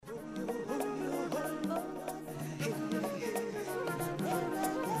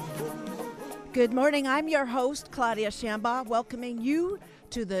Good morning. I'm your host, Claudia Shambaugh, welcoming you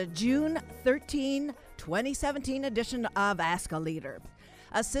to the June 13, 2017 edition of Ask a Leader.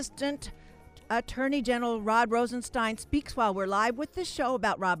 Assistant Attorney General Rod Rosenstein speaks while we're live with this show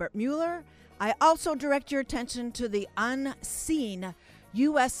about Robert Mueller. I also direct your attention to the unseen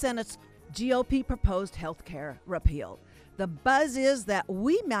U.S. Senate's GOP proposed health care repeal. The buzz is that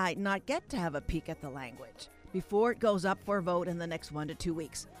we might not get to have a peek at the language before it goes up for a vote in the next 1 to 2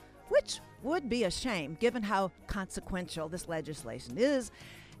 weeks, which would be a shame given how consequential this legislation is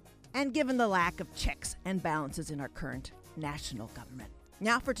and given the lack of checks and balances in our current national government.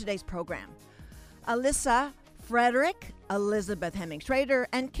 Now for today's program. Alyssa Frederick, Elizabeth Hemming-Schrader,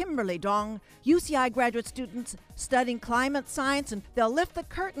 and Kimberly Dong, UCI graduate students studying climate science, and they'll lift the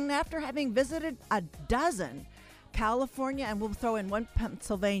curtain after having visited a dozen California, and we'll throw in one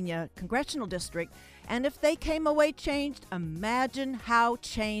Pennsylvania congressional district. And if they came away changed, imagine how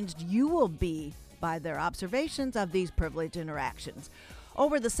changed you will be by their observations of these privileged interactions.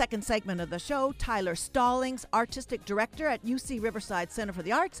 Over the second segment of the show, Tyler Stallings, artistic director at UC Riverside Center for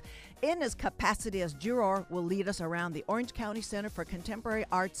the Arts, in his capacity as juror, will lead us around the Orange County Center for Contemporary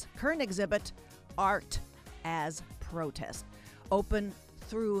Art's current exhibit, Art as Protest, open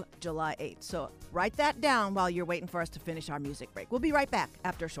through July 8th. So write that down while you're waiting for us to finish our music break. We'll be right back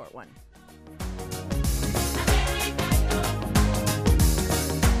after a short one.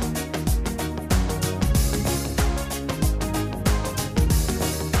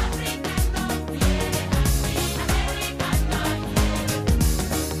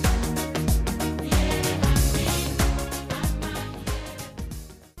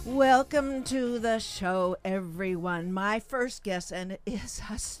 Welcome to the show, everyone. My first guest, and it is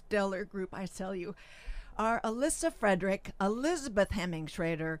a stellar group, I tell you, are Alyssa Frederick, Elizabeth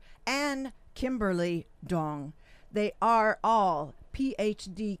Hemming-Schrader, and Kimberly Dong. They are all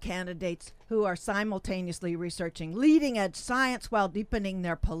PhD candidates who are simultaneously researching leading-edge science while deepening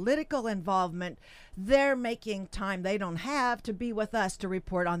their political involvement. They're making time they don't have to be with us to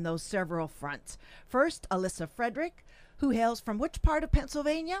report on those several fronts. First, Alyssa Frederick, who hails from which part of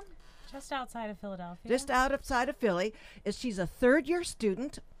Pennsylvania? Just outside of Philadelphia. Just outside of Philly. She's a third-year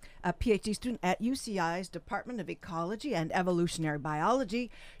student, a PhD student at UCI's Department of Ecology and Evolutionary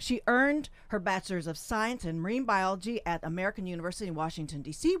Biology. She earned her Bachelor's of Science in Marine Biology at American University in Washington,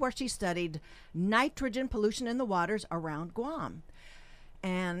 D.C., where she studied nitrogen pollution in the waters around Guam.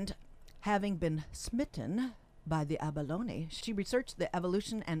 And having been smitten by the abalone, she researched the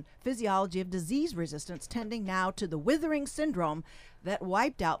evolution and physiology of disease resistance, tending now to the withering syndrome that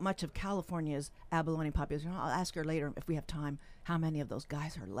wiped out much of California's abalone population. I'll ask her later if we have time how many of those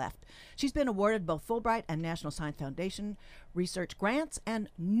guys are left. She's been awarded both Fulbright and National Science Foundation research grants and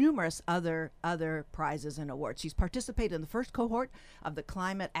numerous other prizes and awards. She's participated in the first cohort of the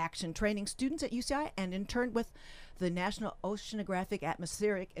Climate Action Training students at UCI and interned with the National Oceanographic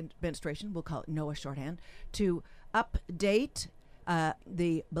Atmospheric Administration, we'll call it NOAA shorthand, to update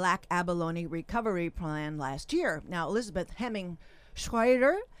the Black Abalone Recovery Plan last year. Now, Elizabeth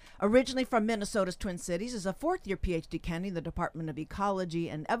Hemming-Schrader, originally from Minnesota's Twin Cities, is a fourth-year PhD candidate in the Department of Ecology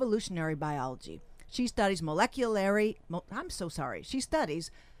and Evolutionary Biology. She studies molecular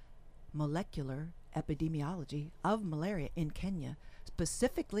epidemiology of malaria in Kenya.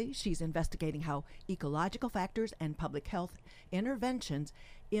 Specifically, she's investigating how ecological factors and public health interventions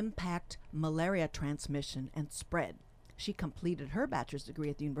impact malaria transmission and spread. She completed her bachelor's degree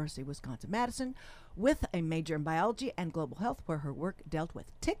at the University of Wisconsin-Madison with a major in biology and global health, where her work dealt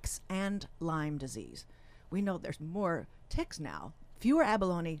with ticks and Lyme disease. We know there's more ticks now. Fewer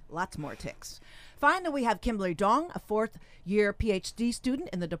abalone, lots more ticks. Finally, we have Kimberly Dong, a fourth-year PhD student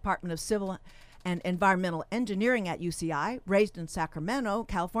in the Department of Civil and Environmental Engineering at UCI. Raised in Sacramento,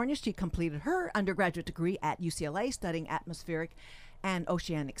 California, she completed her undergraduate degree at UCLA studying atmospheric and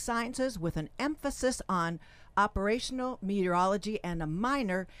oceanic sciences with an emphasis on operational meteorology and a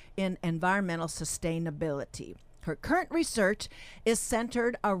minor in environmental sustainability. Her current research is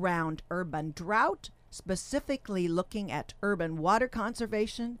centered around urban drought, specifically looking at urban water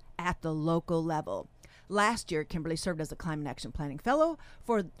conservation at the local level. Last year, Kimberly served as a Climate Action Planning Fellow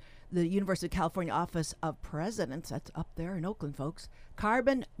for the University of California Office of Presidents, that's up there in Oakland, folks,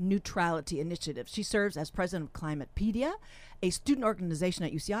 Carbon Neutrality Initiative. She serves as president of Climatepedia, a student organization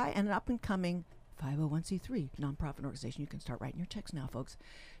at UCI, and an up-and-coming 501c3 nonprofit organization. You can start writing your checks now, folks.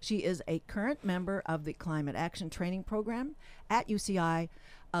 She is a current member of the Climate Action Training Program at UCI.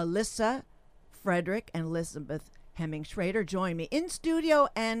 Alyssa Frederick and Elizabeth Hemming-Schrader join me in studio,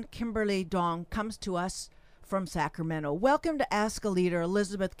 and Kimberly Dong comes to us from Sacramento. Welcome to Ask a Leader,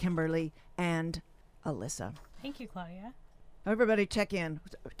 Elizabeth, Kimberly, and Alyssa. Thank you, Claudia. Everybody check in.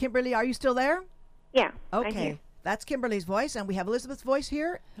 Kimberly, are you still there? Yeah. I'm Okay. here. That's Kimberly's voice, and we have Elizabeth's voice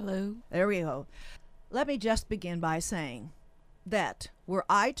here. Hello. There we go. Let me just begin by saying that were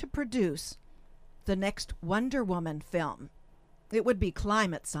I to produce the next Wonder Woman film, it would be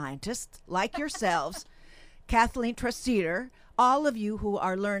climate scientists like yourselves, Kathleen Tressiter, all of you who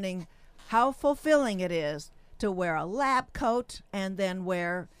are learning how fulfilling it is to wear a lab coat and then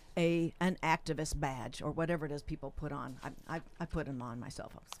wear an activist badge or whatever it is people put on. I put them on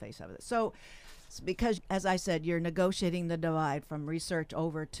myself. I'll face of it. So it's because, as I said, you're negotiating the divide from research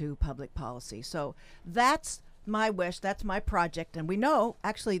over to public policy. So that's my wish. That's my project. And we know,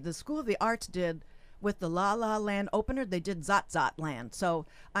 actually, the School of the Arts did with the La La Land opener, they did Zot Zot Land. So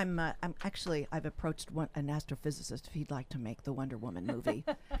I've approached an astrophysicist if he'd like to make the Wonder Woman movie.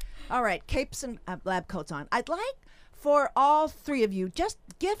 All right, capes and lab coats on. I'd like for all three of you, just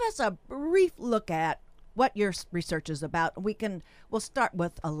give us a brief look at what your research is about. We'll start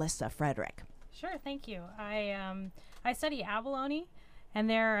with Alyssa Frederick. Sure, thank you. I study abalone, and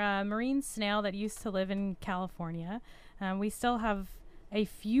they're a marine snail that used to live in California. We still have a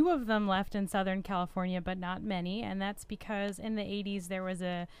few of them left in Southern California, but not many, and that's because in the 80s there was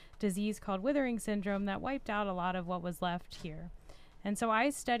a disease called withering syndrome that wiped out a lot of what was left here. And so I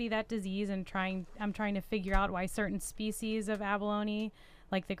study that disease and I'm trying to figure out why certain species of abalone,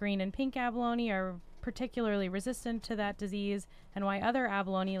 like the green and pink abalone, are particularly resistant to that disease, and why other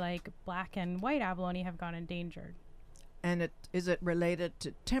abalone, like black and white abalone, have gone endangered. And is it related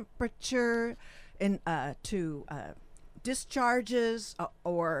to temperature, to discharges,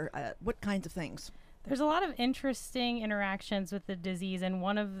 or what kinds of things? There's a lot of interesting interactions with the disease, and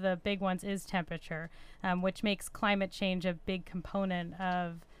one of the big ones is temperature, which makes climate change a big component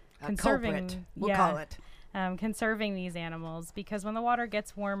of conserving. We'll call it. Conserving these animals, because when the water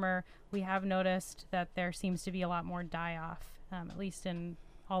gets warmer, we have noticed that there seems to be a lot more die-off, at least in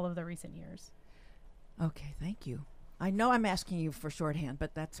all of the recent years. Okay, thank you. I know I'm asking you for shorthand,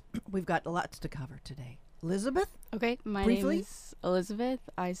 but we've got lots to cover today. Elizabeth? Okay, my Briefly? name is Elizabeth.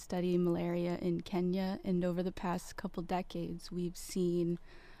 I study malaria in Kenya, and over the past couple decades, we've seen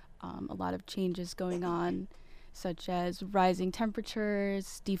a lot of changes going on, such as rising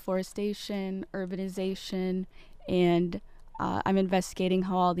temperatures, deforestation, urbanization, and I'm investigating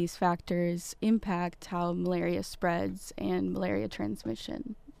how all these factors impact how malaria spreads and malaria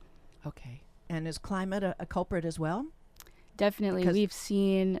transmission. Okay. And is climate a culprit as well? Definitely. Because we've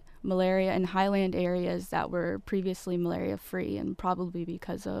seen malaria in highland areas that were previously malaria-free, and probably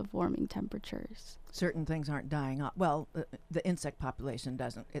because of warming temperatures. certain things aren't dying off. Well, the insect population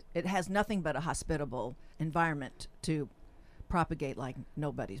doesn't. It has nothing but a hospitable environment to propagate like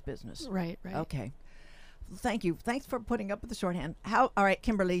nobody's business. Right. Okay. Thank you. Thanks for putting up with the shorthand. All right,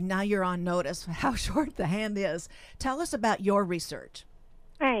 Kimberly, now you're on notice how short the hand is. Tell us about your research.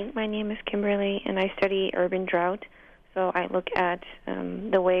 Hi, my name is Kimberly, and I study urban drought. So I look at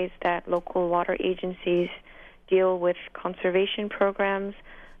the ways that local water agencies deal with conservation programs,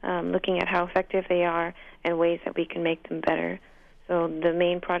 looking at how effective they are and ways that we can make them better. So the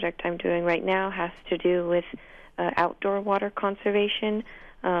main project I'm doing right now has to do with outdoor water conservation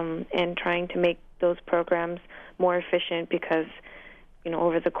and trying to make those programs more efficient because,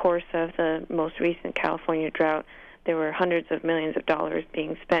 over the course of the most recent California drought, there were hundreds of millions of dollars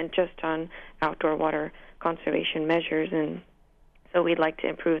being spent just on outdoor water conservation measures, and so we'd like to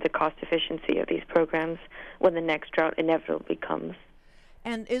improve the cost efficiency of these programs when the next drought inevitably comes.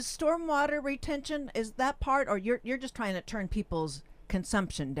 And is stormwater retention, is that part, or you're just trying to turn people's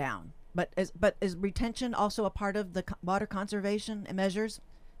consumption down? But is retention also a part of the water conservation measures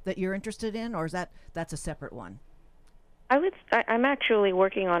that you're interested in, or is that's a separate one? I'm actually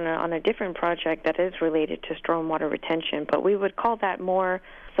working on a different project that is related to stormwater retention, but we would call that more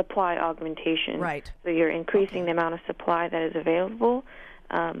supply augmentation. Right. So you're increasing the amount of supply that is available.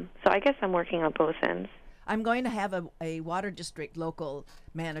 So I guess I'm working on both ends. I'm going to have a water district local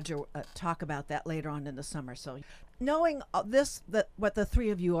manager talk about that later on in the summer. So knowing what the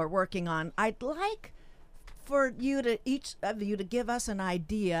three of you are working on, I'd like for each of you to give us an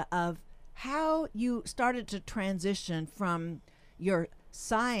idea of how you started to transition from your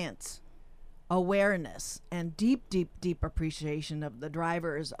science awareness and deep appreciation of the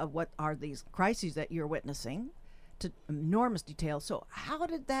drivers of what are these crises that you're witnessing to enormous detail. So how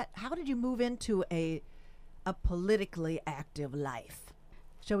did you move into a politically active life?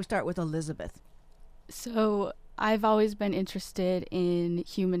 Shall we start with Elizabeth? So I've always been interested in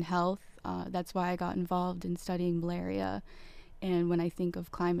human health. That's why I got involved in studying malaria. And when I think of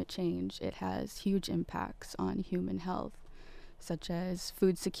climate change, it has huge impacts on human health. such as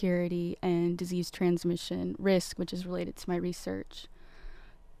food security and disease transmission risk, which is related to my research.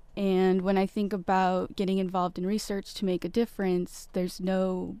 And when I think about getting involved in research to make a difference, there's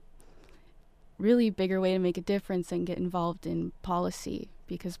no really bigger way to make a difference than get involved in policy,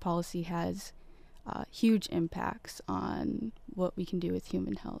 because policy has huge impacts on what we can do with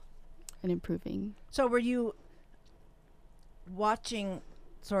human health and improving. So were you watching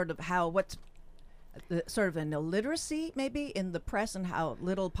sort of how what's sort of an illiteracy maybe in the press and how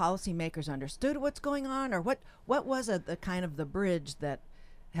little policymakers understood what's going on, or what was the kind of the bridge that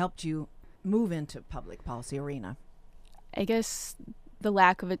helped you move into public policy arena? I guess the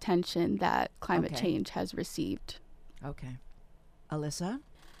lack of attention that climate Okay. change has received. Okay. Alyssa?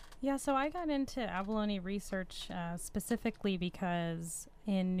 Yeah, so I got into abalone research specifically because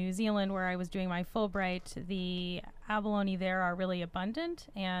in New Zealand, where I was doing my Fulbright, the abalone there are really abundant,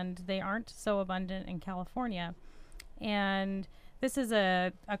 and they aren't so abundant in California. And this is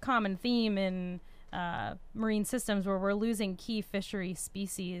a common theme in marine systems where we're losing key fishery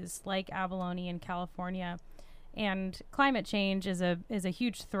species like abalone in California. And climate change is a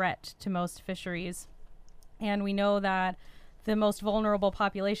huge threat to most fisheries. And we know that the most vulnerable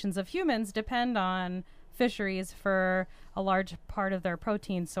populations of humans depend on fisheries for a large part of their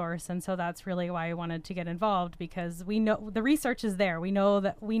protein source. And so that's really why I wanted to get involved, because we know the research is there. We know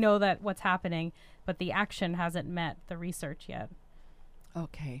that what's happening, but the action hasn't met the research yet.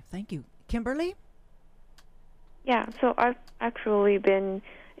 Okay, thank you. Kimberly? Yeah, so I've actually been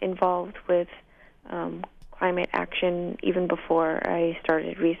involved with climate action even before I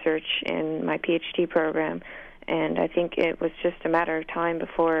started research in my PhD program, and I think it was just a matter of time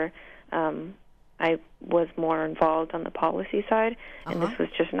before I was more involved on the policy side, and this was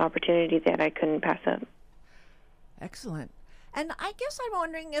just an opportunity that I couldn't pass up. Excellent. And I guess I'm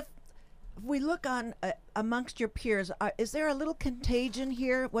wondering if we look on amongst your peers, is there a little contagion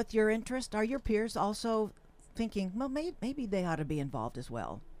here with your interest? Are your peers also thinking, well, maybe they ought to be involved as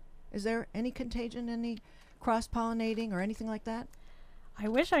well? Is there any contagion, any cross-pollinating or anything like that? I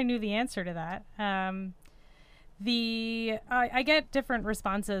wish I knew the answer to that. I get different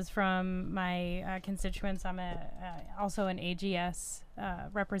responses from my constituents. I'm also an AGS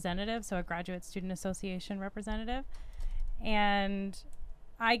representative, so a Graduate Student Association representative. And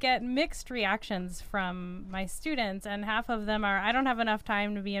I get mixed reactions from my students, and half of them are, I don't have enough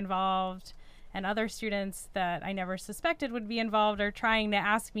time to be involved, and other students that I never suspected would be involved are trying to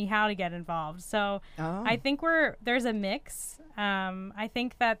ask me how to get involved. So I think there's a mix. I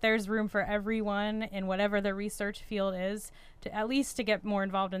think that there's room for everyone in whatever the research field is, to at least to get more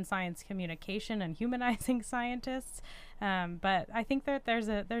involved in science communication and humanizing scientists. But I think that there's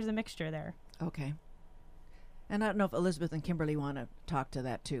a mixture there. Okay. And I don't know if Elizabeth and Kimberly want to talk to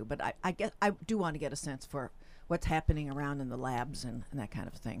that too, but I guess I do want to get a sense for what's happening around in the labs and that kind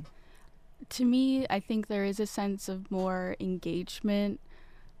of thing. To me, I think there is a sense of more engagement.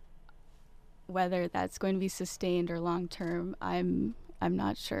 Whether that's going to be sustained or long term, I'm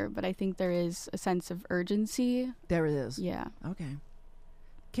not sure, but I think there is a sense of urgency. There it is. Yeah. Okay.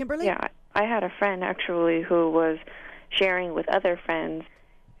 Kimberly? Yeah, I had a friend actually who was sharing with other friends.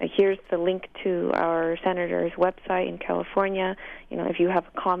 Here's the link to our senator's website in California. If you have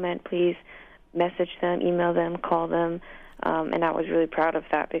a comment, please message them, email them, call them. And I was really proud of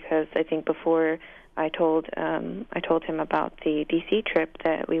that, because I think before I told him about the D.C. trip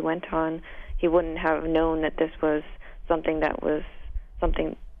that we went on, he wouldn't have known that this was something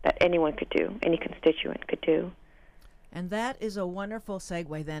that anyone could do, any constituent could do. And that is a wonderful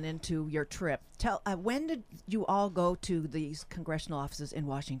segue then into your trip. When did you all go to these congressional offices in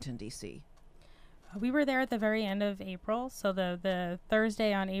Washington, D.C.? We were there at the very end of April. So the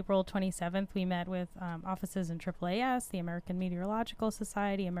Thursday on April 27th, we met with offices in AAAS, the American Meteorological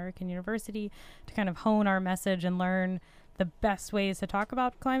Society, American University, to kind of hone our message and learn the best ways to talk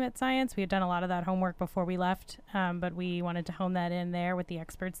about climate science. We had done a lot of that homework before we left, but we wanted to hone that in there with the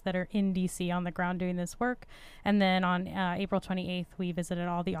experts that are in D.C. on the ground doing this work. And then on April 28th, we visited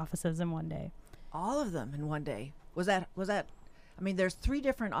all the offices in one day. All of them in one day. Was that? I mean, there's 3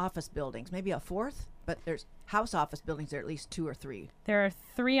 different office buildings, maybe a 4th, but there's House office buildings. There are at least 2 or 3. There are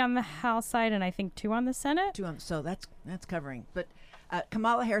 3 on the House side, and I think 2 on the Senate. So that's covering. But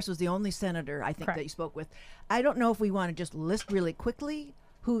Kamala Harris was the only senator, I think, Correct. that you spoke with. I don't know if we want to just list really quickly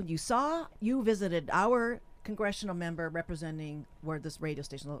who you saw. You visited our congressional member representing where this radio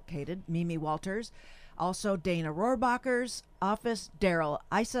station is located, Mimi Walters. Also, Dana Rohrabacher's office, Daryl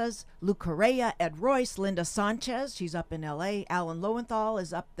Issa's, Lou Correa, Ed Royce, Linda Sanchez, she's up in L.A., Alan Lowenthal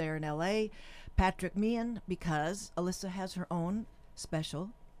is up there in L.A., Patrick Meehan, because Alyssa has her own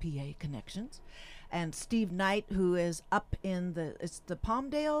special PA connections, and Steve Knight, who is up in it's the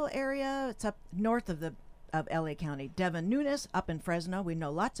Palmdale area. It's up north of LA County. Devin Nunes up in Fresno. We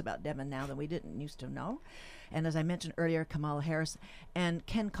know lots about Devin now than we didn't used to know. And as I mentioned earlier, Kamala Harris and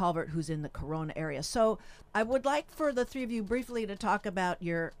Ken Calvert, who's in the Corona area. So I would like for the three of you briefly to talk about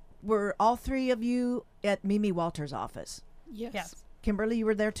were all three of you at Mimi Walters' office? Yes. Kimberly, you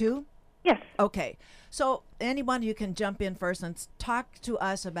were there too? Yes. Okay. So anyone, you can jump in first and talk to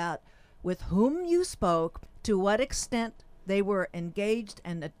us about with whom you spoke, to what extent they were engaged,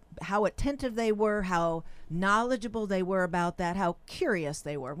 and how attentive they were, how knowledgeable they were about that, how curious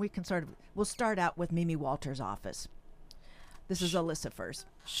they were. We'll start out with Mimi Walters' office. This is Alyssa first.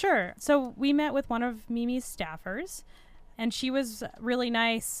 Sure. So we met with one of Mimi's staffers, and she was really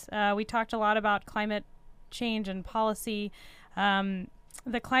nice. We talked a lot about climate change and policy. The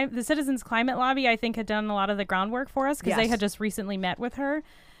Citizens Climate Lobby, I think, had done a lot of the groundwork for us because they had just recently met with her.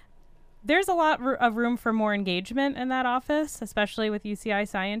 There's a lot of room for more engagement in that office, especially with UCI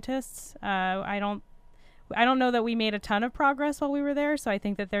scientists. I don't know that we made a ton of progress while we were there, so I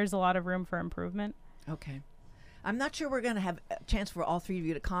think that there's a lot of room for improvement. Okay. I'm not sure we're going to have a chance for all three of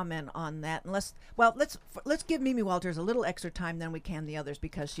you to comment on that let's give Mimi Walters a little extra time than we can the others,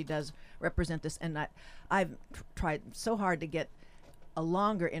 because she does represent this, and I've tried so hard to get a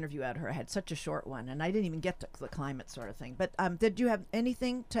longer interview out of her. I had such a short one, and I didn't even get to the climate sort of thing. But did you have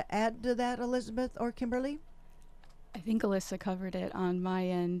anything to add to that, Elizabeth or Kimberly? I think Alyssa covered it on my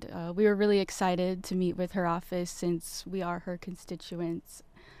end. We were really excited to meet with her office since we are her constituents.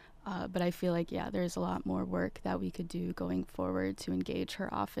 But I feel like, there's a lot more work that we could do going forward to engage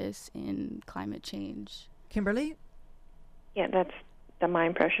her office in climate change. Kimberly? Yeah, that's my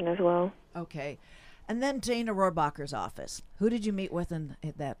impression as well. Okay. And then Dana Rohrbacher's office. Who did you meet with in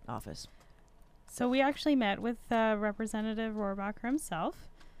that office? So we actually met with Representative Rohrbacher himself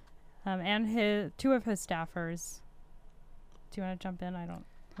and two of his staffers. Do you want to jump in? I don't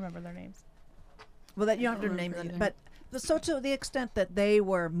remember their names. Well, you don't have to name them, but so to the extent that they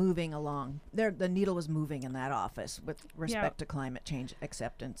were moving along, the needle was moving in that office with respect to climate change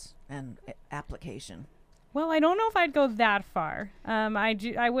acceptance and application. Well, I don't know if I'd go that far.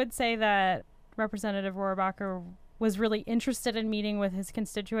 I would say that Representative Rohrbacher was really interested in meeting with his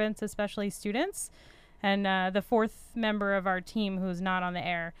constituents, especially students. And the fourth member of our team, who's not on the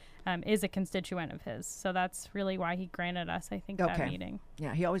air, is a constituent of his. So that's really why he granted us, I think, that meeting.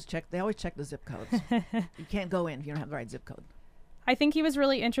 Yeah, they always check the zip codes. You can't go in if you don't have the right zip code. I think he was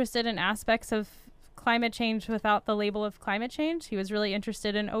really interested in aspects of climate change without the label of climate change. He was really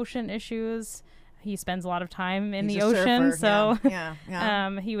interested in ocean issues. He spends a lot of time in the ocean. Surfer,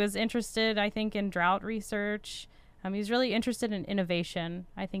 so he was interested, I think, in drought research. He's really interested in innovation.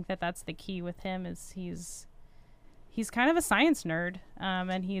 I think that's the key with him is he's kind of a science nerd,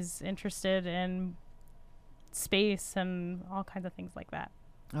 and he's interested in space and all kinds of things like that.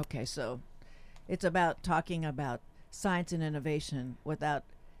 Okay, so it's about talking about science and innovation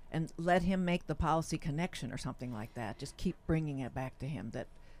and let him make the policy connection or something like that. Just keep bringing it back to him that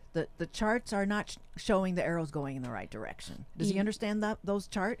the charts are not showing the arrows going in the right direction. Does he understand those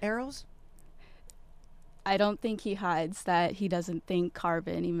chart arrows? I don't think he hides that he doesn't think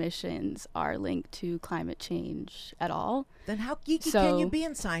carbon emissions are linked to climate change at all. Then how geeky can you be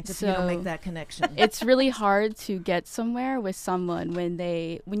in science if you don't make that connection? It's really hard to get somewhere with someone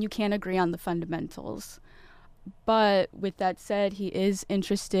when you can't agree on the fundamentals. But with that said, he is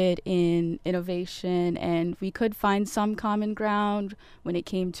interested in innovation, and we could find some common ground when it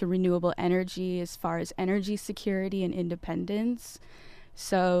came to renewable energy as far as energy security and independence.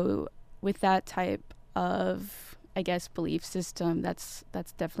 So with that type of, I guess, belief system, that's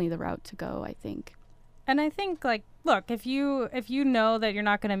definitely the route to go, I think. And I think, look, if you know that you're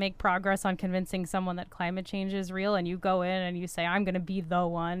not going to make progress on convincing someone that climate change is real, and you go in and you say, I'm going to be the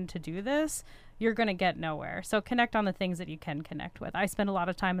one to do this, you're going to get nowhere. So connect on the things that you can connect with. I spend a lot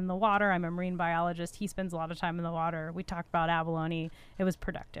of time in the water. I'm a marine biologist. He spends a lot of time in the water. We talked about abalone. It was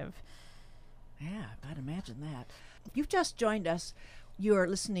productive. Yeah, I'd imagine that. You've just joined us. You're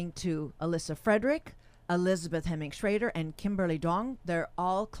listening to Alyssa Frederick, Elizabeth Hemming-Schrader, and Kimberly Dong. They're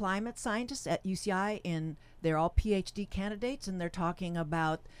all climate scientists at UCI, and they're all PhD candidates, and they're talking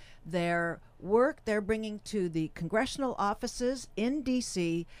about their work they're bringing to the congressional offices in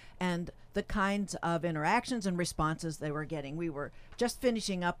D.C. and the kinds of interactions and responses they were getting. We were just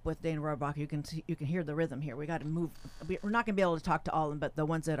finishing up with Dana Rohrbacher. You can hear the rhythm here. We got to move. We're not going to be able to talk to all of them, but the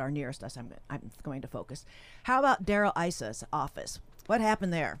ones that are nearest us, I'm going to focus. How about Daryl Isa's office? What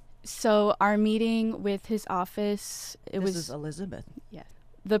happened there? So our meeting with his office, This is Elizabeth. Yeah.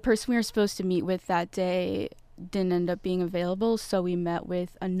 The person we were supposed to meet with that day didn't end up being available, so we met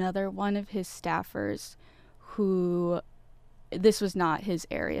with another one of his staffers who, this was not his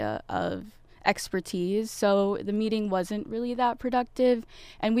area of expertise, so the meeting wasn't really that productive,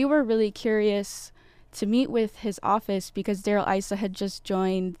 and we were really curious to meet with his office because Daryl Issa had just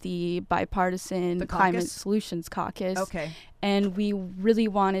joined the bipartisan Climate Solutions Caucus. Okay. And we really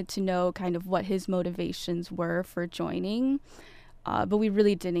wanted to know kind of what his motivations were for joining, but we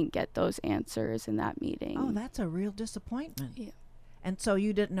really didn't get those answers in that meeting. Oh, that's a real disappointment. Yeah. And so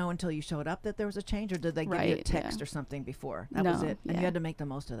you didn't know until you showed up that there was a change, or did they give you a text or something before? That was it. And you had to make the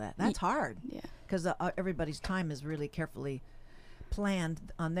most of that. That's hard. Yeah. Because everybody's time is really carefully planned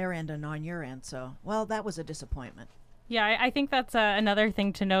on their end and on your end. So, well, that was a disappointment. Yeah, I think that's another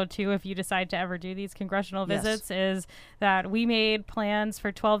thing to know, too, if you decide to ever do these congressional visits, is that we made plans for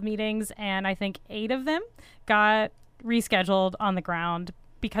 12 meetings, and I think 8 of them got rescheduled on the ground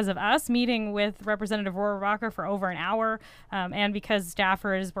because of us meeting with Representative Rohrabacher for over an hour, and because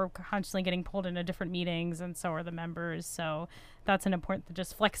staffers were constantly getting pulled into different meetings, and so are the members. So that's an important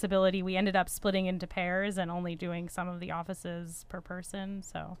just flexibility. We ended up splitting into pairs and only doing some of the offices per person.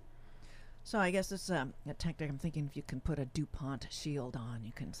 So I guess it's a tactic. I'm thinking if you can put a DuPont shield on,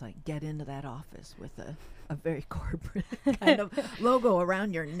 you can get into that office with a very corporate kind of logo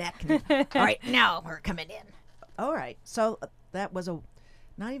around your neck. All right, now we're coming in. All right, so that was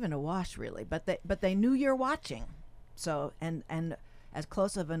not even a wash really, but they knew you're watching. So and as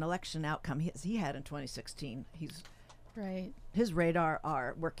close of an election outcome as he had in 2016, his radar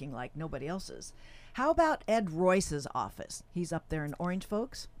are working like nobody else's. How about Ed Royce's office? He's up there in Orange,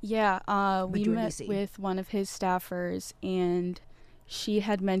 folks. Yeah, we met with one of his staffers, and she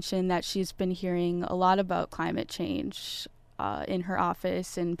had mentioned that she's been hearing a lot about climate change in her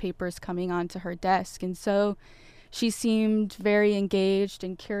office and papers coming onto her desk. And so she seemed very engaged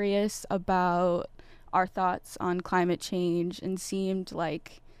and curious about our thoughts on climate change, and seemed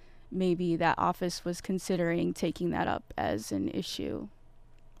like maybe that office was considering taking that up as an issue.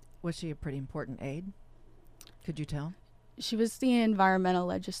 Was she a pretty important aide? Could you tell? She was the environmental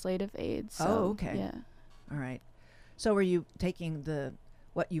legislative aide. So, okay. Yeah. All right. So were you taking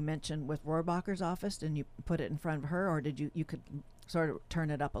what you mentioned with Rohrabacher's office and you put it in front of her, or did you could sort of turn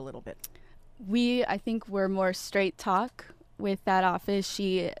it up a little bit? I think we're more straight talk with that office.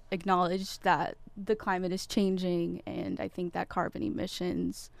 She acknowledged that the climate is changing, and I think that carbon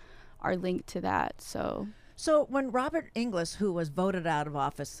emissions are linked to that. So when Robert Inglis, who was voted out of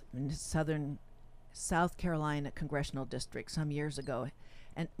office in his South Carolina congressional district some years ago,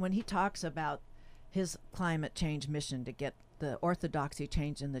 and when he talks about his climate change mission to get the orthodoxy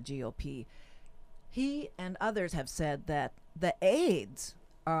changed in the GOP, he and others have said that the aides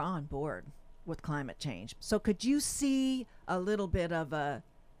are on board with climate change. So could you see a little bit of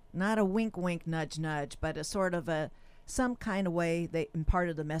not a wink, wink, nudge, nudge, but a sort of some kind of way and part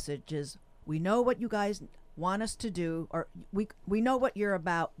of the message is, we know what you guys want us to do, or we know what you're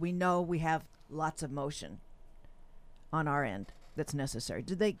about. We know we have lots of motion on our end that's necessary.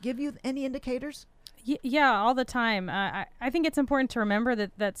 Did they give you any indicators? Yeah, all the time. I think it's important to remember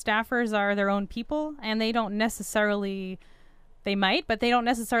that staffers are their own people, and they don't necessarily, they might, but they don't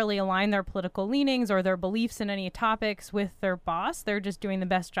necessarily align their political leanings or their beliefs in any topics with their boss. They're just doing the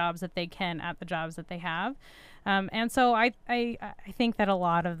best jobs that they can at the jobs that they have. And so I think that a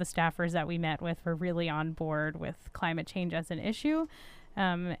lot of the staffers that we met with were really on board with climate change as an issue.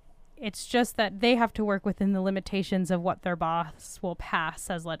 It's just that they have to work within the limitations of what their boss will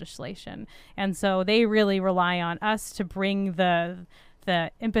pass as legislation. And so they really rely on us to bring the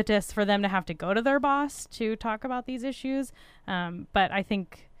impetus for them to have to go to their boss to talk about these issues. But I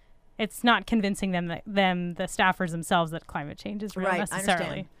think it's not convincing the staffers themselves that climate change is real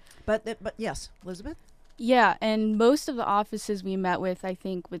necessarily. I understand. But yes, Elizabeth? Yeah, and most of the offices we met with, I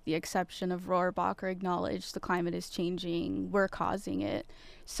think with the exception of Rohrabacher, acknowledged the climate is changing, we're causing it.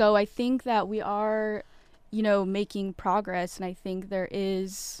 So I think that we are, making progress, and I think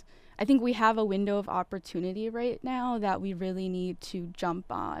we have a window of opportunity right now that we really need to jump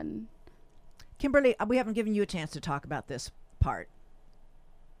on. Kimberly, we haven't given you a chance to talk about this part.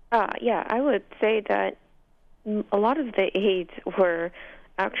 Yeah, I would say that a lot of the aides were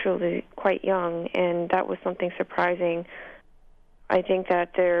actually quite young, and that was something surprising. I think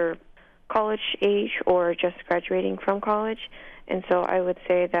that they're college age or just graduating from college, and so I would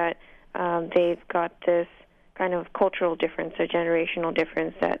say that they've got this kind of cultural difference, a generational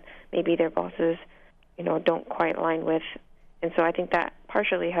difference that maybe their bosses, don't quite align with. And so I think that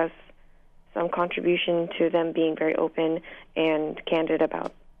partially has some contribution to them being very open and candid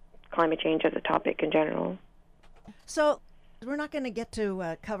about climate change as a topic in general. So we're not going to get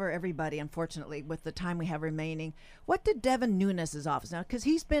to cover everybody, unfortunately, with the time we have remaining. What did Devin Nunes' office now? Because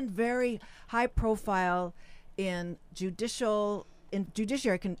he's been very high profile in judiciary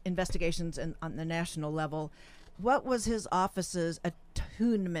investigations and on the national level. What was his office's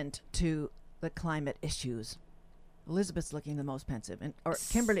attunement to the climate issues? Elizabeth's looking the most pensive, or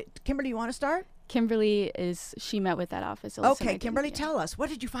Kimberly. Kimberly, you want to start? Kimberly she met with that office. Okay, Kimberly, tell us, what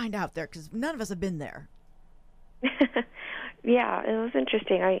did you find out there? Because none of us have been there. Yeah, it was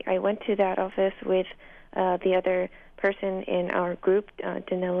interesting. I went to that office with the other person in our group,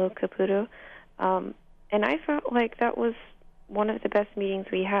 Danilo Caputo, and I felt like that was one of the best meetings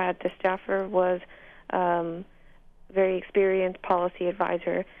we had. The staffer was very experienced policy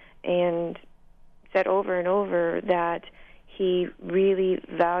advisor and said over and over that he really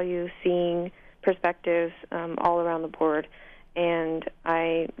values seeing perspectives all around the board, and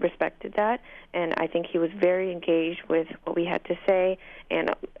I respected that, and I think he was very engaged with what we had to say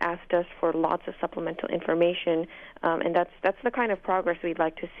and asked us for lots of supplemental information, and that's the kind of progress we'd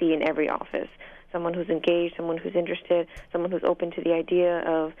like to see in every office. Someone who's engaged, someone who's interested, someone who's open to the idea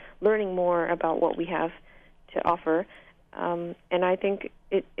of learning more about what we have to offer. And I think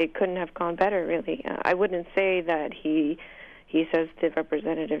it couldn't have gone better, really. I wouldn't say that he says that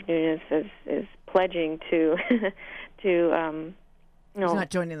Representative Nunes is pledging to to He's not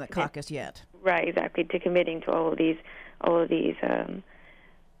joining the caucus yet. Right, exactly, to committing to all of these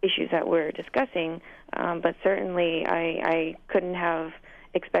issues that we're discussing. But certainly, I couldn't have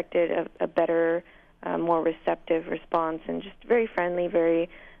expected a better, more receptive response, and just very friendly, very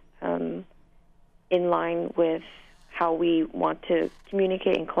in line with how we want to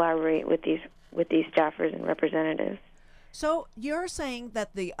communicate and collaborate with these staffers and representatives. So you're saying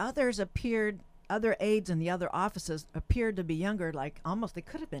that the other aides in the other offices appeared to be younger, like almost they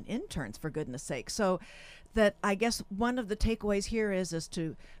could have been interns, for goodness sake. So that I guess one of the takeaways here is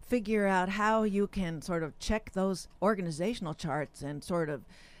to figure out how you can sort of check those organizational charts and sort of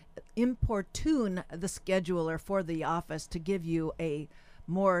importune the scheduler for the office to give you a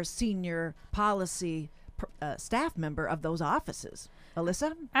more senior policy staff member of those offices.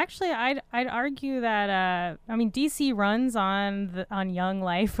 Alyssa? Actually, I'd argue that DC runs on young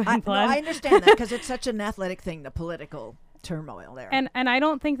life and blood. No, I understand that because it's such an athletic thing, the political turmoil there. And I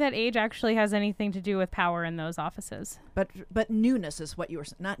don't think that age actually has anything to do with power in those offices. But newness is what you were,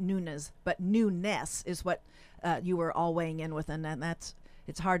 not Nunes, but newness is what you were all weighing in with, and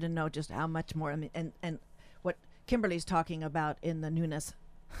it's hard to know just how much more. I mean, and what Kimberly's talking about in the Nunes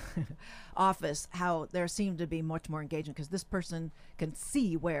office, how there seemed to be much more engagement because this person can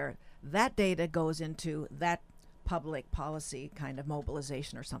see where that data goes into that public policy kind of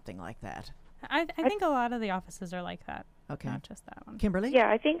mobilization or something like that. I think a lot of the offices are like that. Okay. Not just that one. Kimberly? Yeah,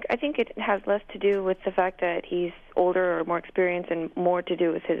 I think it has less to do with the fact that he's older or more experienced and more to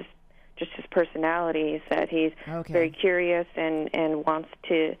do with his personality, is that he's very curious and wants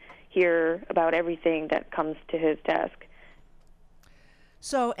to hear about everything that comes to his desk.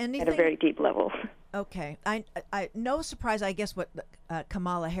 So anything at a very deep level. Okay, I no surprise, I guess, what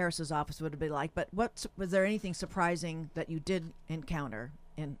Kamala Harris's office would be like. But was there anything surprising that you did encounter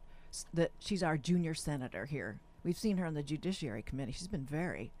in that she's our junior senator here? We've seen her on the Judiciary Committee. She's been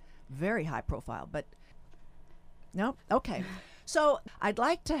very, very high profile. But no, okay. So I'd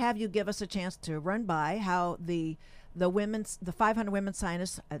like to have you give us a chance to run by how the 500 women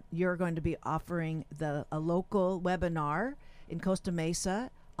scientists. You're going to be offering a local webinar in Costa Mesa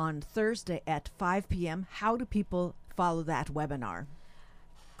on Thursday at 5 p.m. How do people follow that webinar?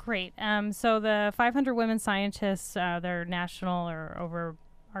 Great. So the 500 Women Scientists, their national or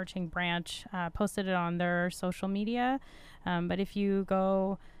overarching branch, posted it on their social media. But if you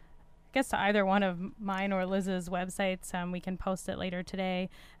go, I guess, to either one of mine or Liz's websites, we can post it later today.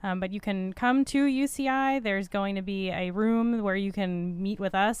 But you can come to UCI. There's going to be a room where you can meet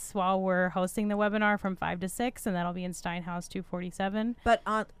with us while we're hosting the webinar from 5 to 6, and that'll be in Steinhaus 247. But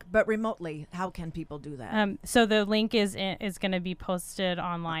remotely, how can people do that? So the link is going to be posted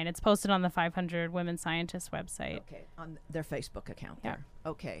online. It's posted on the 500 Women Scientists website. Okay, on their Facebook account. Yeah. There.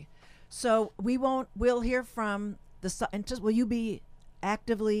 Okay. So we'll hear from the scientists. Will you be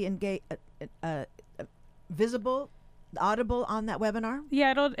actively engaged, visible, audible on that webinar?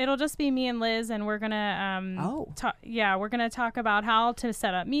 Yeah, it'll just be me and Liz, and we're gonna we're gonna talk about how to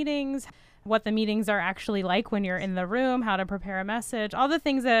set up meetings, what the meetings are actually like when you're in the room, how to prepare a message, all the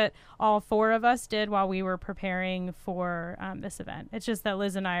things that all four of us did while we were preparing for this event. It's just that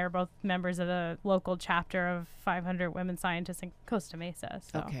Liz and I are both members of the local chapter of 500 Women Scientists in Costa Mesa.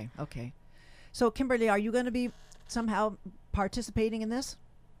 So. Okay. So Kimberly, are you going to be somehow participating in this?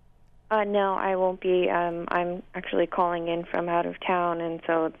 No, I won't be. I'm actually calling in from out of town, and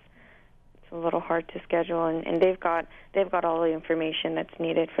so it's a little hard to schedule. And they've got all the information that's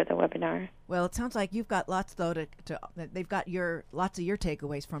needed for the webinar. Well, it sounds like you've got lots, though, they've got lots of your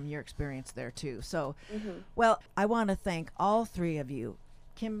takeaways from your experience there, too. So, well, I want to thank all three of you,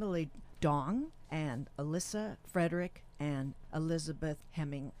 Kimberly Dong and Alyssa Frederick and Elizabeth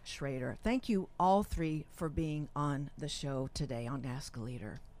Hemming Schrader. Thank you all three for being on the show today on Ask a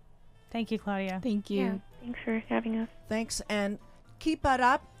Leader. Thank you, Claudia. Thank you. Yeah, thanks for having us. Thanks, and keep it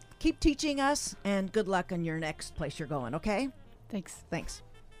up. Keep teaching us, and good luck in your next place you're going, okay? Thanks. Thanks.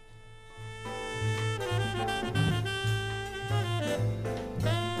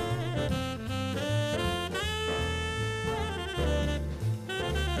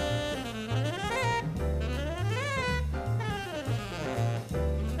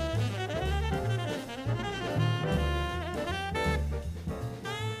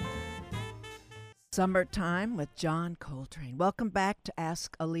 Summertime with John Coltrane. Welcome back to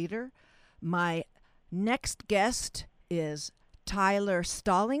Ask a Leader. My next guest is Tyler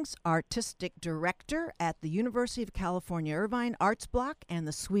Stallings, Artistic Director at the University of California Irvine Arts Block and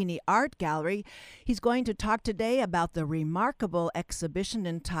the Sweeney Art Gallery. He's going to talk today about the remarkable exhibition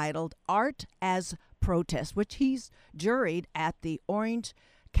entitled Art as Protest, which he's juried at the Orange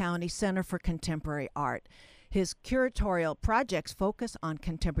County Center for Contemporary Art. His curatorial projects focus on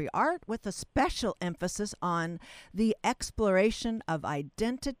contemporary art with a special emphasis on the exploration of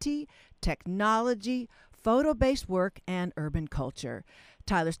identity, technology, photo-based work, and urban culture.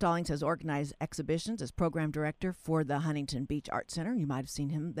 Tyler Stallings has organized exhibitions as program director for the Huntington Beach Art Center. You might have seen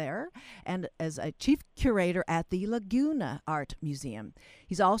him there. And as a chief curator at the Laguna Art Museum.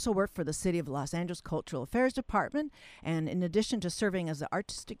 He's also worked for the City of Los Angeles Cultural Affairs Department. And in addition to serving as the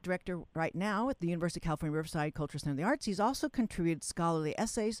artistic director right now at the University of California Riverside Cultural Center of the Arts, he's also contributed scholarly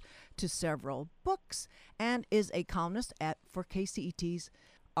essays to several books and is a columnist for KCET's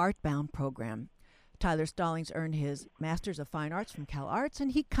Artbound program. Tyler Stallings earned his Master's of Fine Arts from Cal Arts,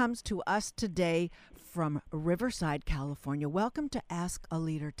 and he comes to us today from Riverside, California. Welcome to Ask a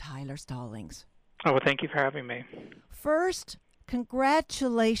Leader, Tyler Stallings. Oh, well, thank you for having me. First,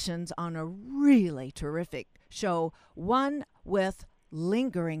 congratulations on a really terrific show, one with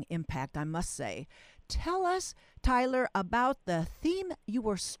lingering impact, I must say. Tell us, Tyler, about the theme you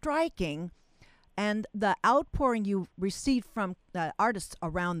were striking and the outpouring you received from artists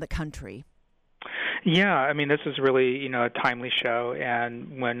around the country. Yeah, I mean, this is really, a timely show,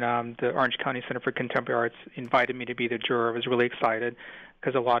 and when the Orange County Center for Contemporary Arts invited me to be the juror, I was really excited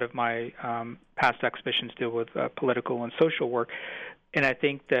because a lot of my past exhibitions deal with political and social work, and I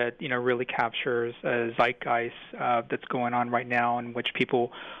think that, really captures a zeitgeist that's going on right now in which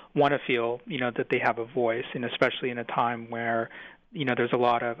people want to feel, that they have a voice, and especially in a time where there's a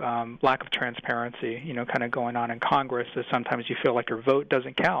lot of lack of transparency, kind of going on in Congress. So sometimes you feel like your vote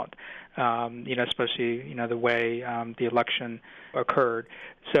doesn't count, especially, the way the election occurred.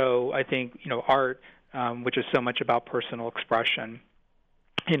 So I think, art, which is so much about personal expression,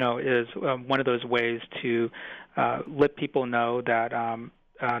 is one of those ways to let people know that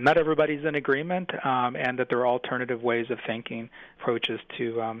not everybody's in agreement and that there are alternative ways of thinking, approaches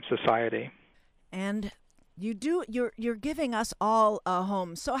to society. And you're giving us all a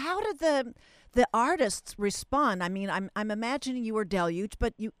home. So how did the artists respond? I mean, I'm imagining you were deluged,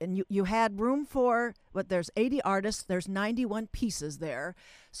 but you had room for there's 80 artists, there's 91 pieces there.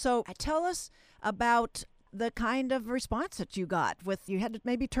 So tell us about the kind of response that you got. You had to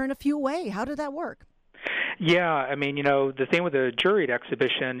maybe turn a few away. How did that work? Yeah, I mean, the thing with a juried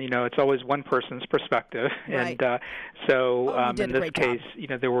exhibition, it's always one person's perspective. Right. And in this case,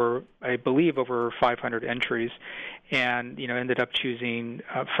 there were, I believe, over 500 entries and, ended up choosing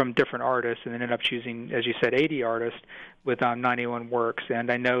from different artists and ended up choosing, as you said, 80 artists with 91 works.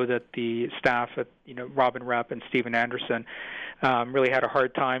 And I know that the staff at, Robin Repp and Stephen Anderson really had a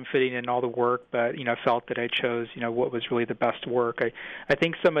hard time fitting in all the work, but, felt that I chose, what was really the best work. I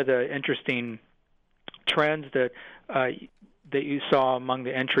think some of the interesting trends that you saw among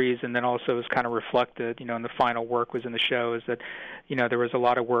the entries, and then also was kind of reflected, in the final work was in the show, is that, there was a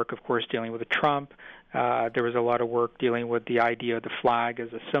lot of work, of course, dealing with Trump. There was a lot of work dealing with the idea of the flag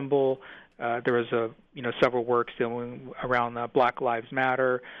as a symbol. There was several works dealing around Black Lives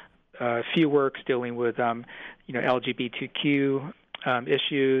Matter. A few works dealing with LGBTQ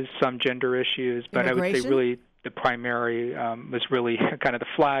issues, some gender issues, but I would say really the primary was really kind of the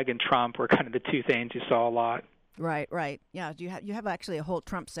flag and Trump were kind of the two things you saw a lot. Right. Yeah, you have actually a whole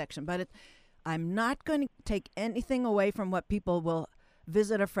Trump section, but I'm not going to take anything away from what people will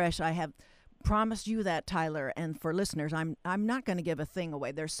visit afresh. I have promise you that, Tyler, and for listeners, I'm not going to give a thing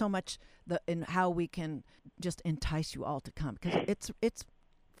away. There's so much in how we can just entice you all to come, because it's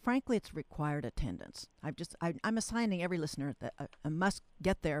frankly, it's required attendance. I'm assigning every listener that a must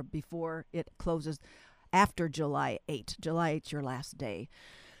get there before it closes after July 8th. July 8th, your last day.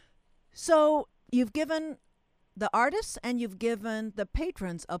 So you've given the artists and you've given the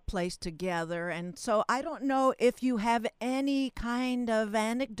patrons a place to gather. And so I don't know if you have any kind of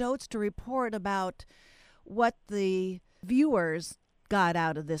anecdotes to report about what the viewers got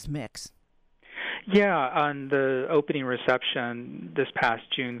out of this mix. Yeah, on the opening reception this past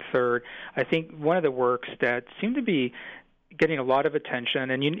June 3rd, I think one of the works that seemed to be getting a lot of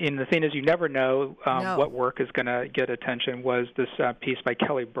attention, and the thing is, you never know what work is going to get attention, was this piece by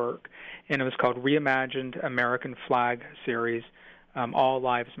Kelly Burke, and it was called Reimagined American Flag Series, All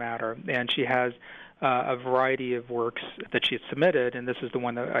Lives Matter. And she has a variety of works that she had submitted, and this is the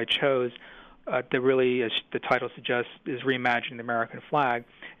one that I chose. That really, as the title suggests, is reimagining the American flag.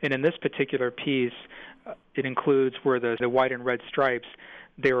 And in this particular piece, it includes where the white and red stripes,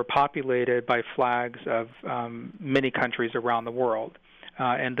 they were populated by flags of many countries around the world.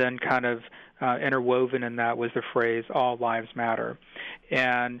 And then kind of interwoven in that was the phrase, all lives matter.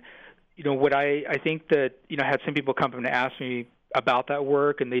 And, what I think that, I had some people come up and ask me about that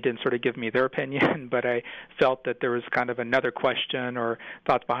work, and they didn't sort of give me their opinion, but I felt that there was kind of another question or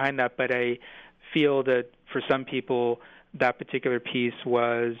thoughts behind that. But I feel that for some people, that particular piece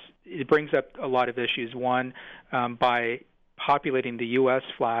it brings up a lot of issues. One, by populating the U.S.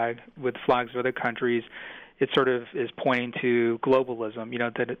 flag with flags of other countries, it sort of is pointing to globalism,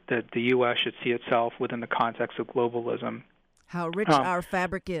 that the U.S. should see itself within the context of globalism. How rich our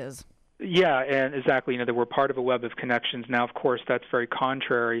fabric is. Yeah, and exactly. That we're part of a web of connections. Now, of course, that's very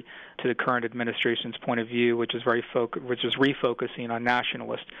contrary to the current administration's point of view, which is refocusing on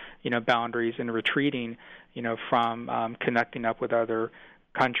nationalist, boundaries and retreating, from connecting up with other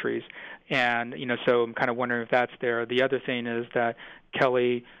countries. And, so I'm kind of wondering if that's there. The other thing is that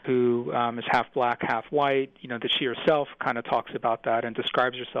Kelly, who is half black, half white, that she herself kind of talks about that and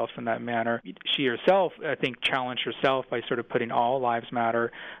describes herself in that manner. She herself, I think, challenged herself by sort of putting all lives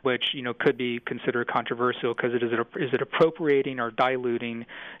matter, which, could be considered controversial because is it appropriating or diluting,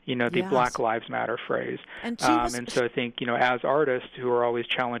 the Black Lives Matter phrase. And so I think, as artists who are always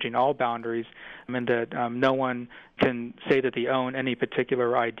challenging all boundaries, and that no one can say that they own any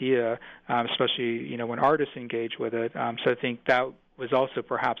particular idea, especially, when artists engage with it. So I think that was also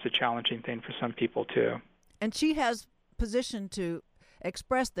perhaps a challenging thing for some people, too. And she has positioned to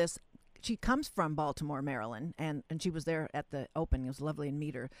express this. She comes from Baltimore, Maryland, and she was there at the opening. It was lovely to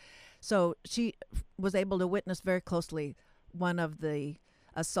meet her. So she was able to witness very closely one of the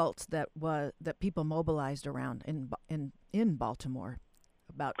assaults that people mobilized around in Baltimore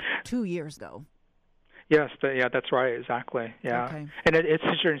about 2 years ago. Yes, that's right, exactly. Yeah, okay. And it's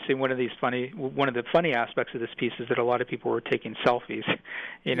interesting. One of the funny aspects of this piece is that a lot of people were taking selfies,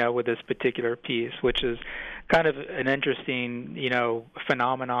 with this particular piece, which is kind of an interesting,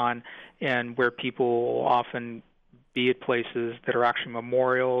 phenomenon, and where people often be at places that are actually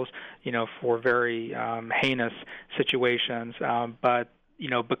memorials, for very heinous situations, but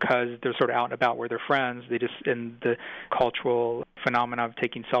because they're sort of out and about where they're friends, they just, in the cultural phenomena of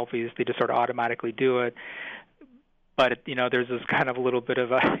taking selfies, they just sort of automatically do it. But, there's this kind of a little bit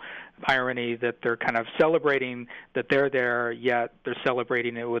of a irony that they're kind of celebrating that they're there, yet they're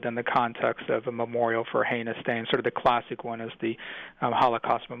celebrating it within the context of a memorial for a heinous thing. Sort of the classic one is the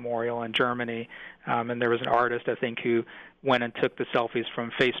Holocaust Memorial in Germany. And there was an artist, I think, who went and took the selfies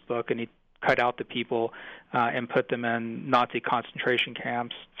from Facebook, and he cut out the people and put them in Nazi concentration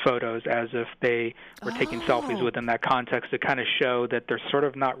camps photos as if they were taking selfies within that context to kind of show that they're sort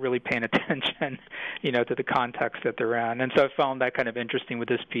of not really paying attention, to the context that they're in. And so I found that kind of interesting with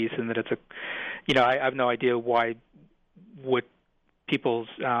this piece, and that it's I have no idea what people's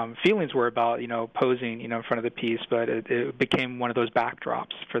feelings were about, posing, in front of the piece, but it became one of those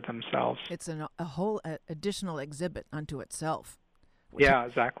backdrops for themselves. It's a whole additional exhibit unto itself. Yeah,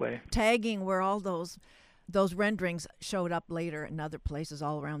 exactly. Tagging where all those renderings showed up later in other places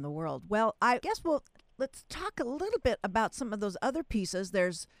all around the world. Well, I guess let's talk a little bit about some of those other pieces.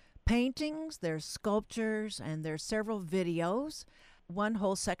 There's paintings, there's sculptures, and there's several videos. One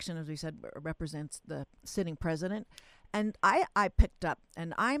whole section, as we said, represents the sitting president. And I picked up,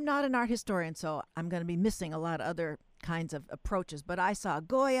 and I'm not an art historian, so I'm going to be missing a lot of other kinds of approaches, but I saw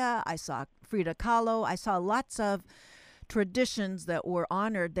Goya, I saw Frida Kahlo, I saw lots of traditions that were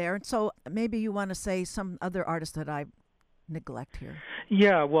honored there. And so maybe you want to say some other artists that I neglect here.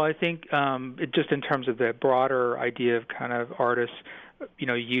 Yeah, well, I think just in terms of the broader idea of kind of artists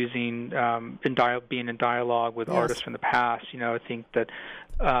using being in dialogue with Yes. artists from the past. I think that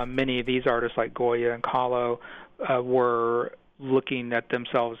many of these artists like Goya and Kahlo were looking at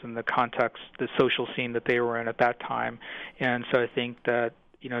themselves in the context, the social scene that they were in at that time. And so I think that,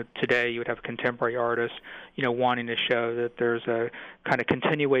 today you would have contemporary artists, wanting to show that there's a kind of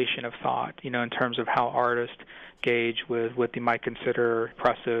continuation of thought, in terms of how artists gauge with what they might consider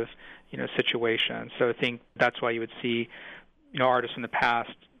oppressive, situations. So I think that's why you would see, artists in the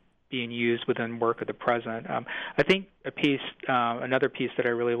past being used within work of the present. I think another piece that I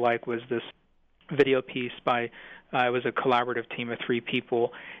really like was this video piece by, it was a collaborative team of 3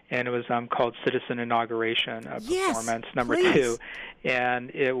 people, and it was called Citizen Inauguration Performance Number 2. And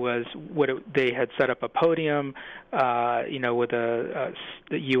it was they had set up a podium, with the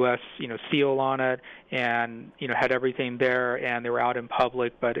U.S. seal on it, and had everything there, and they were out in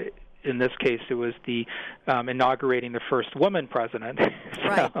public, but in this case, it was the inaugurating the first woman president.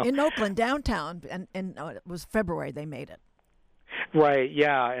 Right, in Oakland, downtown, and it was February they made it. Right,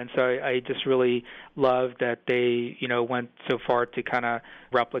 yeah, and so I just really loved that they, went so far to kind of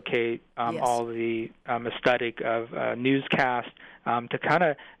replicate all the aesthetic of newscast to kind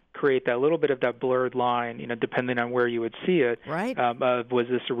of create that little bit of that blurred line, depending on where you would see it. Right. Of was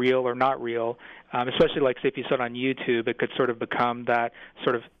this real or not real? Especially like, say, if you saw it on YouTube, it could sort of become that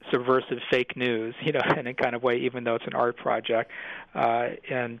sort of subversive fake news, in a kind of way, even though it's an art project. So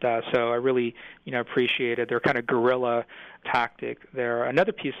I really, appreciated their kind of guerrilla tactic there.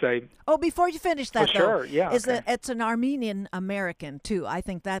 Another piece before you finish that, sure, yeah, is that it's an Armenian American too. I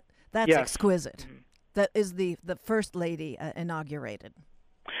think that's exquisite. Mm-hmm. That is the first lady inaugurated.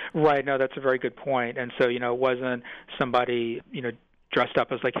 Right. No, that's a very good point. And so, it wasn't somebody, dressed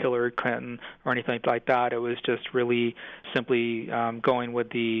up as like Hillary Clinton or anything like that. It was just really simply going with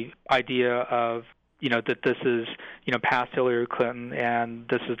the idea of, that this is, past Hillary Clinton and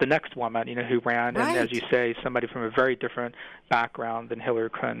this is the next woman, who ran. Right. And as you say, somebody from a very different background than Hillary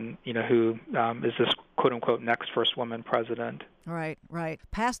Clinton, who is this quote-unquote next first woman president. Right.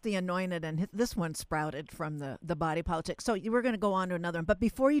 Past the anointed, and this one sprouted from the body politic. So we're going to go on to another one. But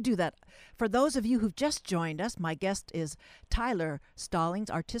before you do that, for those of you who've just joined us, my guest is Tyler Stallings,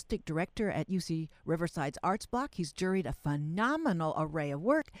 Artistic Director at UC Riverside's Arts Block. He's juried a phenomenal array of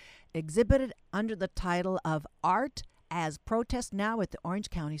work exhibited under the title of Art as Protest Now at the Orange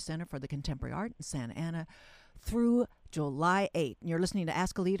County Center for the Contemporary Art in Santa Ana through July 8th. And you're listening to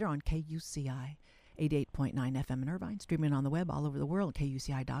Ask a Leader on KUCI. 88.9 FM in Irvine, streaming on the web all over the world at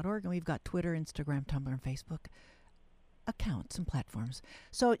KUCI.org. And we've got Twitter, Instagram, Tumblr, and Facebook accounts and platforms.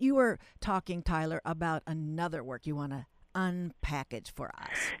 So you were talking, Tyler, about another work you want to unpackage for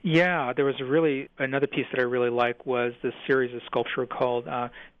us. Yeah, there was another piece that I really like was this series of sculpture called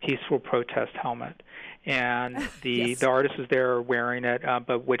Peaceful Protest Helmet. And the artist was there wearing it,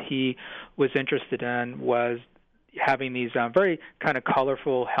 but what he was interested in was having these very kind of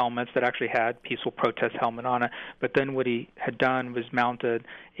colorful helmets that actually had Peaceful Protest Helmet on it. But then what he had done was mounted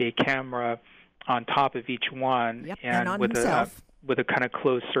a camera on top of each one, and on himself. With a kind of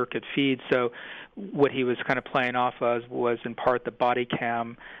closed circuit feed. So what he was kind of playing off of was in part the body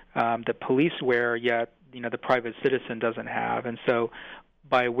cam that police wear, yet the private citizen doesn't have. And so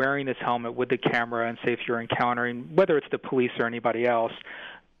by wearing this helmet with the camera, and say if you're encountering, whether it's the police or anybody else,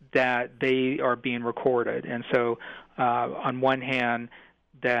 that they are being recorded. And so on one hand,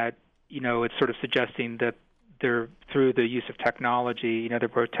 that, it's sort of suggesting that they're, through the use of technology, the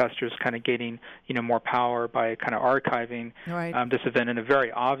protesters kind of gaining, more power by kind of archiving this event in a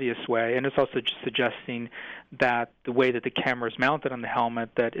very obvious way. And it's also just suggesting that the way that the camera is mounted on the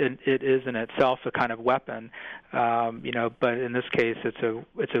helmet, that it is in itself a kind of weapon, but in this case,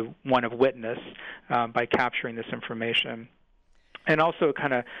 it's a one of witness by capturing this information. And also it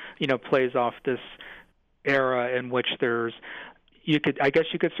kind of, plays off this era in which there's, I guess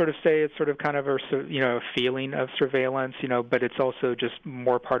you could sort of say it's sort of kind of a feeling of surveillance, but it's also just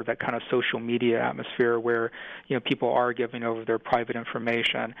more part of that kind of social media atmosphere where, people are giving over their private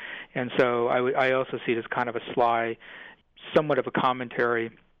information. And so I also see it as kind of a sly, somewhat of a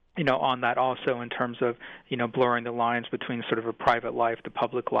commentary, on that also in terms of, blurring the lines between sort of a private life, the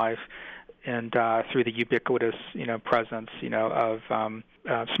public life, and through the ubiquitous, presence, of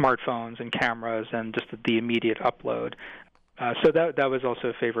smartphones and cameras and just the immediate upload. So that was also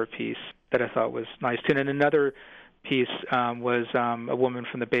a favorite piece that I thought was nice too. And another piece was a woman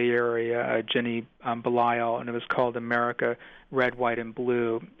from the Bay Area, Jenny Belial, and it was called America Red, White, and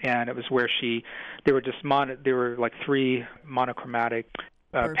Blue. And it was where they were like 3 monochromatic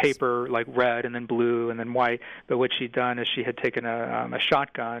paper, like red and then blue and then white. But what she'd done is she had taken a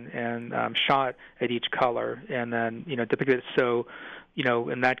shotgun and shot at each color, and then depicted it so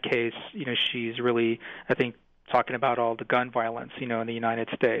in that case, she's really, I think, talking about all the gun violence, in the United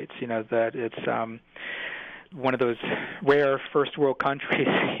States, that it's one of those rare first world countries,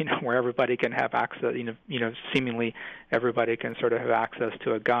 where everybody can have access, seemingly everybody can sort of have access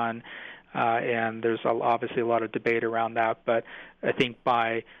to a gun. And there's obviously a lot of debate around that. But I think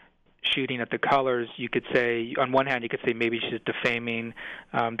by shooting at the colors, you could say, on one hand, you could say maybe she's defaming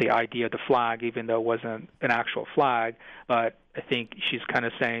the idea of the flag, even though it wasn't an actual flag. But I think she's kind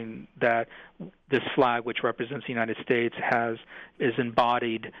of saying that this flag, which represents the United States, is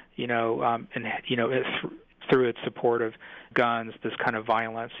embodied, through its support of guns, this kind of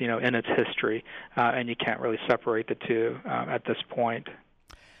violence, in its history, and you can't really separate the two at this point.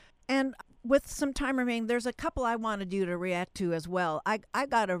 And with some time remaining, there's a couple I wanted you to react to as well. I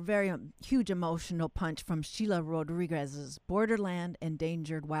got a very huge emotional punch from Sheila Rodriguez's Borderland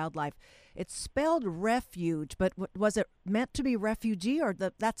Endangered Wildlife. It's spelled refuge, but was it meant to be refugee, or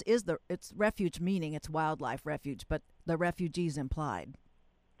it's refuge meaning it's wildlife refuge, but the refugee's implied?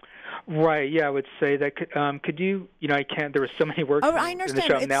 Right. Yeah, I would say that. Could you? I can't. There were so many words. Oh, I understand.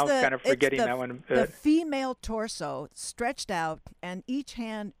 In the show. I'm now kind of forgetting that one. The female torso stretched out, and each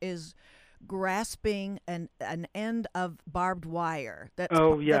hand is grasping an end of barbed wire.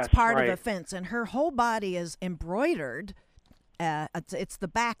 That's part of a fence, and her whole body is embroidered. It's the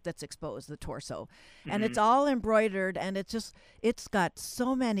back that's exposed, the torso, and it's all embroidered, and it's got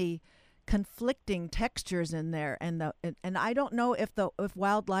so many conflicting textures in there, and I don't know if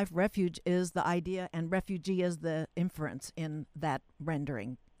wildlife refuge is the idea and refugee is the inference in that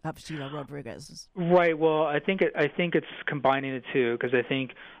rendering of Sheila Rodriguez's. Right. Well, I think it's combining the two, because I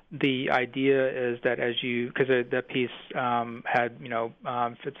think the idea is that because that piece had,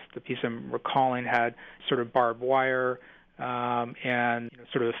 it's the piece I'm recalling, had sort of barbed wire and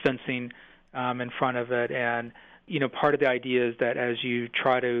sort of fencing in front of it, and part of the idea is that as you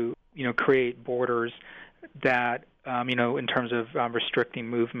try to create borders that in terms of restricting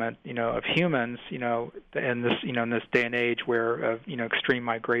movement, of humans, in this day and age of extreme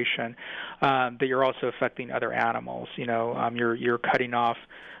migration, that you're also affecting other animals. You're cutting off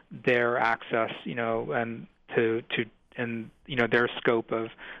their access, and to their scope of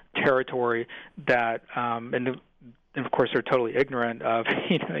territory that and of course, they're totally ignorant of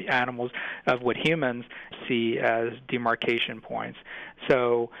animals, of what humans see as demarcation points.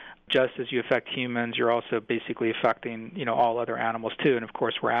 So just as you affect humans, you're also basically affecting all other animals too. And of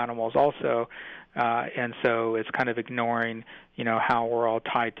course, we're animals also, and so it's kind of ignoring how we're all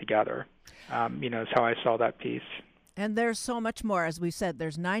tied together. Is how I saw that piece. And there's so much more. As we said,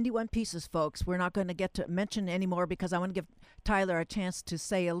 there's 91 pieces, folks. We're not going to get to mention any more because I want to give Tyler a chance to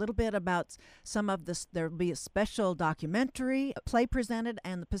say a little bit about some of this. There'll be a special documentary, a play presented,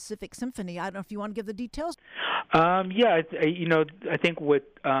 and the Pacific Symphony. I don't know if you want to give the details. I think what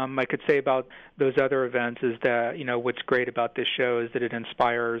I could say about those other events is that, what's great about this show is that it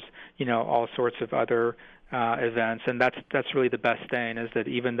inspires, all sorts of other events, and that's really the best thing, is that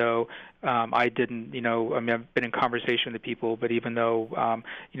even though I didn't, I've been in conversation with the people, but even though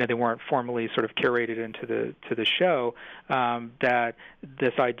they weren't formally sort of curated into the show, that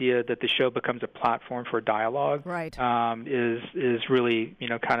this idea that the show becomes a platform for dialogue, right, is really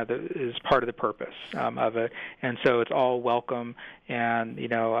kind of is part of the purpose of it, and so it's all welcome, and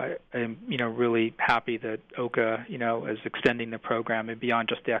I'm really happy that OCA is extending the program and beyond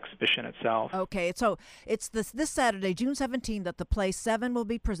just the exhibition itself. Okay, so it's this Saturday, June 17th, that the play 7 will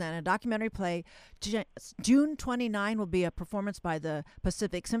be presented, a documentary play. June 29 will be a performance by the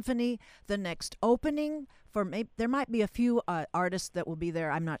Pacific Symphony. The next opening there might be a few artists that will be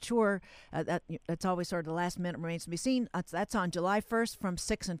there. I'm not sure. That's always sort of the last minute, remains to be seen. That's on July 1st from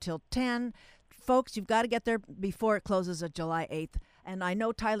 6 until 10. Folks, you've got to get there before it closes on July 8th. And I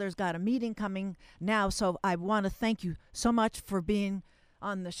know Tyler's got a meeting coming now, so I want to thank you so much for being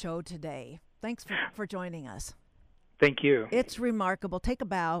on the show today. Thanks for joining us. Thank you. It's remarkable. Take a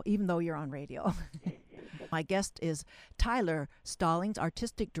bow, even though you're on radio. My guest is Tyler Stallings,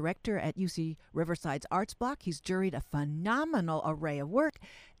 Artistic Director at UC Riverside's Arts Block. He's juried a phenomenal array of work,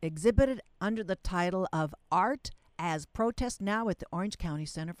 exhibited under the title of Art as Protest now at the Orange County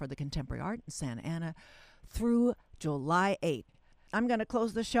Center for the Contemporary Art in Santa Ana through July 8th. I'm going to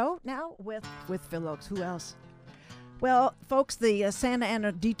close the show now with Phil Oakes. Who else? Well, folks, the Santa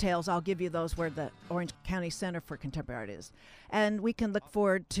Ana details, I'll give you those where the Orange County Center for Contemporary Art is. And we can look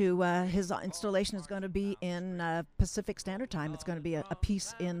forward to his installation is going to be in Pacific Standard Time. It's going to be a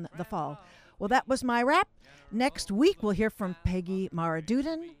piece in the fall. Well, that was my wrap. Next week, we'll hear from Peggy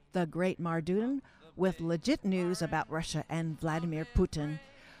Maradudin, the great Maradudin, with legit news about Russia and Vladimir Putin.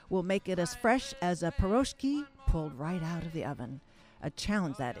 We'll make it as fresh as a pierogi pulled right out of the oven. A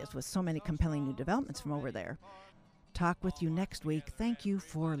challenge, that is, with so many compelling new developments from over there. Talk with you next week. Thank you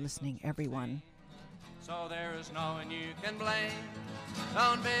for listening, everyone. So there is no one you can blame.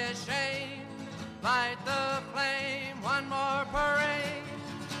 Don't be ashamed. Light the flame. One more parade.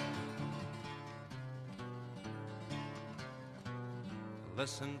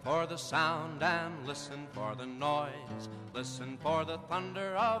 Listen for the sound and listen for the noise. Listen for the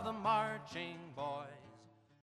thunder of the marching boys.